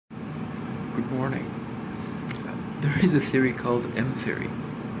Good morning. There is a theory called M theory.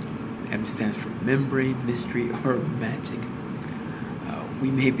 M stands for memory, mystery, or magic.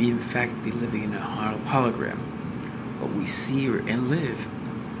 We may be in fact be living in a hologram. What we see and live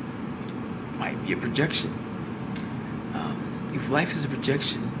might be a projection. If life is a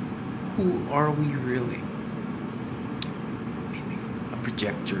projection, who are we really? Maybe a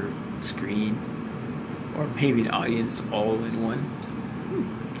projector, screen, or maybe an audience all in one?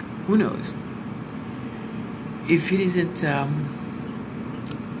 Who knows? If it isn't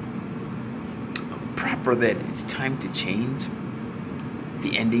proper that it's time to change,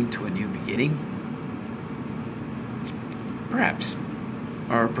 the ending to a new beginning, perhaps,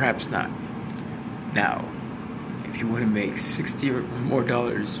 or perhaps not. Now, if you want to make $60 or more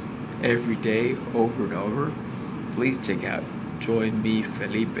every day over and over, please check out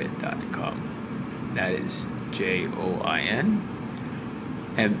joinmefelipe.com. That is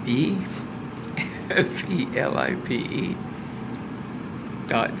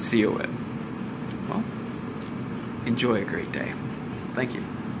JOINMEFELIPE.com. Well, enjoy a great day. Thank you.